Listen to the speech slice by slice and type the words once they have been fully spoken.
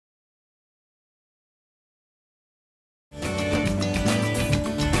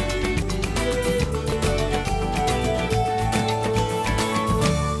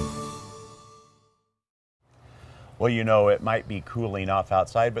Well, you know, it might be cooling off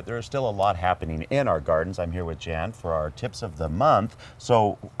outside, but there is still a lot happening in our gardens. I'm here with Jan for our tips of the month.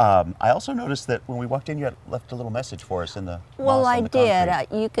 So I also noticed that when we walked in, you had left a little message for us in the Well, moss I on the did.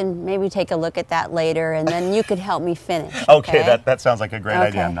 concrete. You can maybe take a look at that later, and then you could help me finish. Okay, that sounds like a great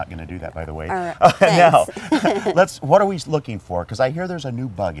idea. Okay. I'm not going to do that, by the way. All right, Now, thanks. what are we looking for? Because I hear there's a new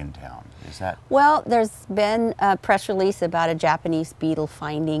bug in town. Is that? Well, there's been a press release about a Japanese beetle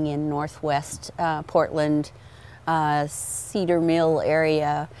finding in northwest Portland, Cedar Mill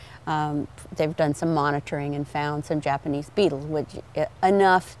area. They've done some monitoring and found some Japanese beetles, which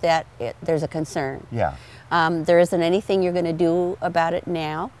enough that there's a concern. Yeah. There isn't anything you're going to do about it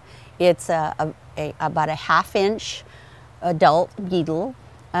now. It's about a half-inch adult beetle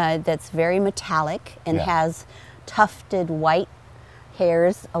that's very metallic and has tufted white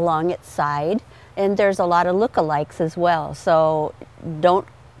hairs along its side, and there's a lot of lookalikes as well. So don't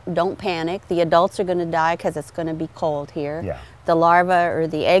panic. The adults are going to die because it's going to be cold here. Yeah. The larvae or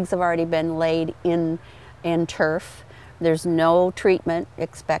the eggs have already been laid in turf. There's no treatment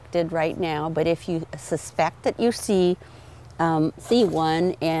expected right now, but if you suspect that you see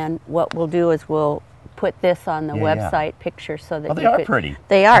one, and what we'll do is we'll put this on the website picture so that they are pretty.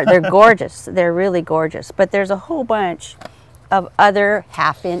 They are. They're gorgeous. They're really gorgeous. But there's a whole bunch of other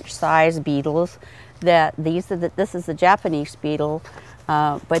half-inch size beetles that this is the Japanese beetle,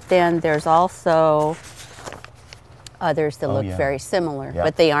 but then there's also others that look very similar,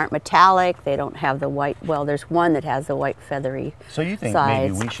 but they aren't metallic. They don't have the white. Well, there's one that has the white feathery. So you think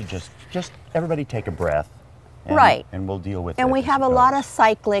sides. maybe we should just everybody take a breath, and, right? And we'll deal with it. And we have a lot of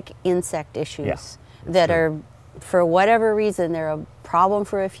cyclic insect issues that are, for whatever reason, they're a problem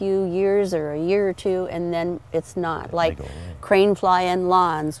for a few years or a year or two, and then it's not. Like crane fly in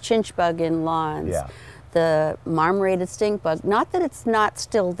lawns, chinch bug in lawns. The marmorated stink bug, not that it's not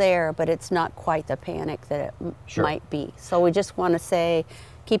still there, but it's not quite the panic that it might be. So we just want to say,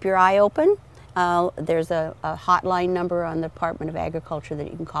 keep your eye open. There's a hotline number on the Department of Agriculture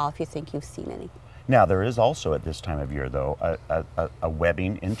that you can call if you think you've seen any. Now, there is also at this time of year, though, a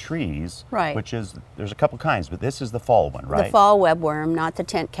webbing in trees, which is, there's a couple kinds, but this is the fall one, right? The fall webworm, not the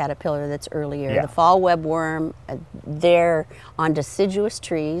tent caterpillar that's earlier. The fall webworm, they're on deciduous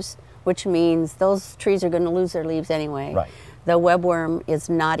trees, which means those trees are going to lose their leaves anyway. The webworm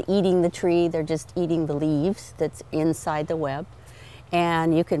is not eating the tree, they're just eating the leaves that's inside the web.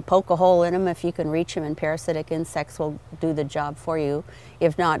 And you can poke a hole in them if you can reach them, and parasitic insects will do the job for you.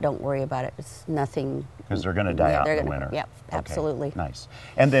 If not, don't worry about it. It's nothing. Because they're going to die out in the winter. Yep, absolutely. Nice.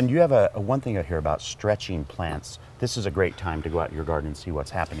 And then you have one thing out here about stretching plants. This is a great time to go out in your garden and see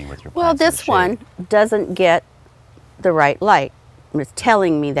what's happening with your plants. Well, this one doesn't get the right light. It's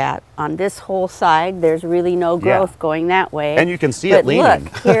telling me that on this whole side, there's really no growth going that way. And you can see it leaning.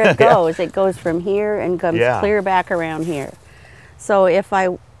 Look, here it goes. It goes from here and comes clear back around here. So if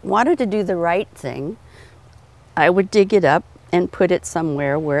I wanted to do the right thing, I would dig it up and put it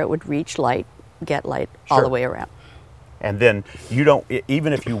somewhere where it would reach light, get light all the way around. And then you don't,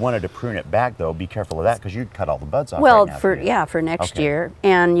 even if you wanted to prune it back though, be careful of that because you'd cut all the buds off. Well, right now, for next year,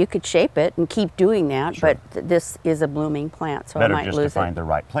 and you could shape it and keep doing that. But this is a blooming plant, so better I might just lose to find the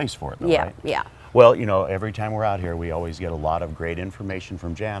right place for it, though, right? Yeah. Well, you know, every time we're out here, we always get a lot of great information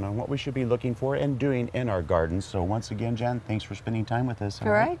from Jan on what we should be looking for and doing in our gardens. So once again, Jan, thanks for spending time with us.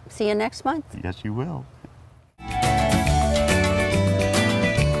 All right. See you next month. Yes, you will.